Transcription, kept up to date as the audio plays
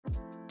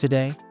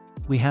Today,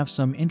 we have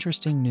some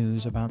interesting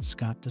news about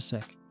Scott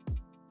Disick.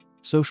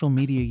 Social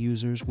media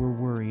users were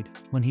worried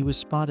when he was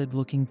spotted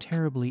looking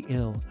terribly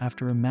ill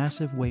after a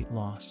massive weight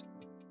loss.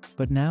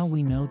 But now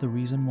we know the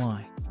reason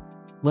why.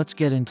 Let's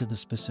get into the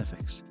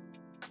specifics.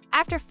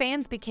 After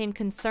fans became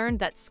concerned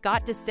that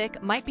Scott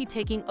Disick might be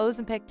taking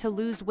Ozempic to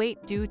lose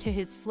weight due to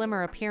his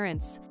slimmer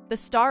appearance, the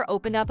star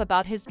opened up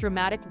about his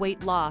dramatic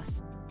weight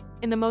loss.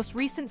 In the most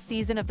recent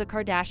season of The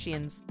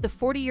Kardashians, the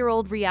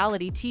 40-year-old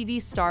reality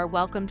TV star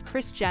welcomed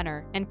Kris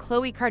Jenner and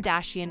Khloe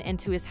Kardashian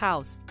into his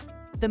house.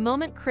 The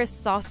moment Kris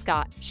saw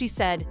Scott, she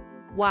said,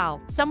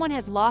 "Wow, someone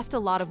has lost a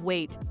lot of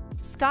weight."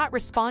 Scott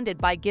responded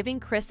by giving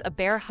Kris a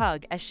bear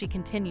hug as she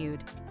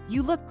continued,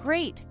 "You look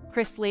great."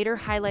 Kris later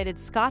highlighted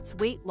Scott's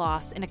weight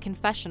loss in a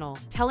confessional,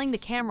 telling the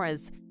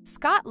cameras,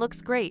 "Scott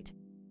looks great.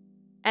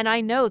 And I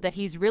know that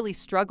he's really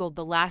struggled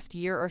the last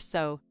year or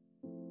so."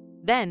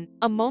 Then,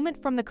 a moment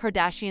from the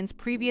Kardashians'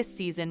 previous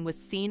season was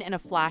seen in a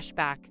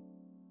flashback.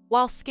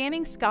 While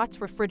scanning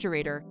Scott's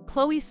refrigerator,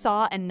 Khloe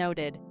saw and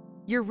noted,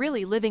 "You're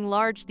really living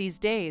large these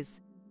days."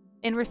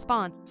 In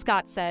response,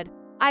 Scott said,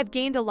 "I've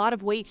gained a lot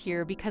of weight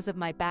here because of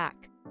my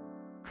back."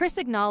 Kris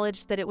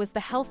acknowledged that it was the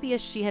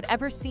healthiest she had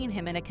ever seen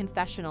him in a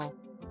confessional.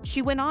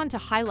 She went on to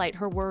highlight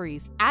her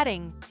worries,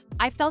 adding,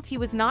 "I felt he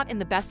was not in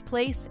the best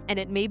place and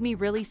it made me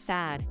really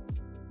sad."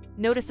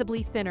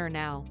 Noticeably thinner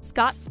now,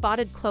 Scott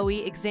spotted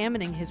Khloe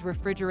examining his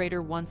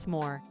refrigerator once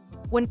more.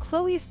 When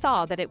Khloe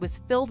saw that it was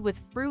filled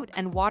with fruit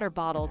and water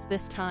bottles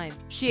this time,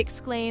 she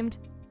exclaimed,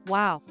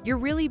 "Wow, you're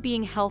really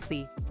being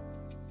healthy."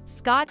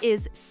 Scott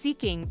is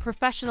seeking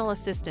professional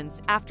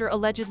assistance after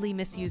allegedly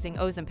misusing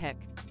Ozempic,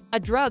 a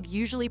drug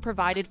usually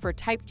provided for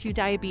type 2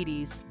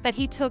 diabetes that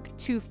he took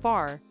too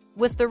far,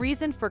 was the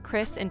reason for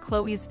Kris and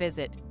Khloe's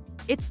visit.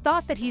 It's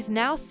thought that he's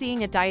now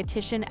seeing a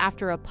dietitian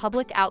after a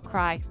public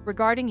outcry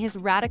regarding his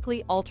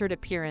radically altered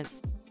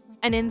appearance.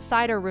 An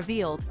insider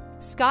revealed,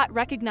 Scott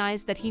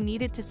recognized that he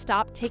needed to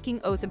stop taking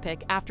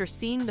Ozempic after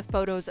seeing the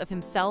photos of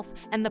himself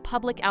and the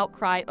public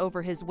outcry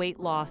over his weight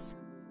loss.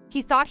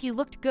 He thought he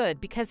looked good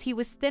because he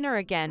was thinner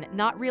again,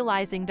 not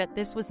realizing that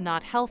this was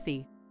not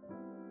healthy.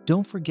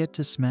 Don't forget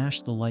to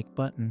smash the like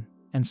button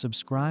and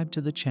subscribe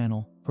to the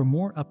channel for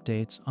more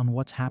updates on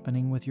what's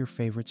happening with your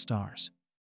favorite stars.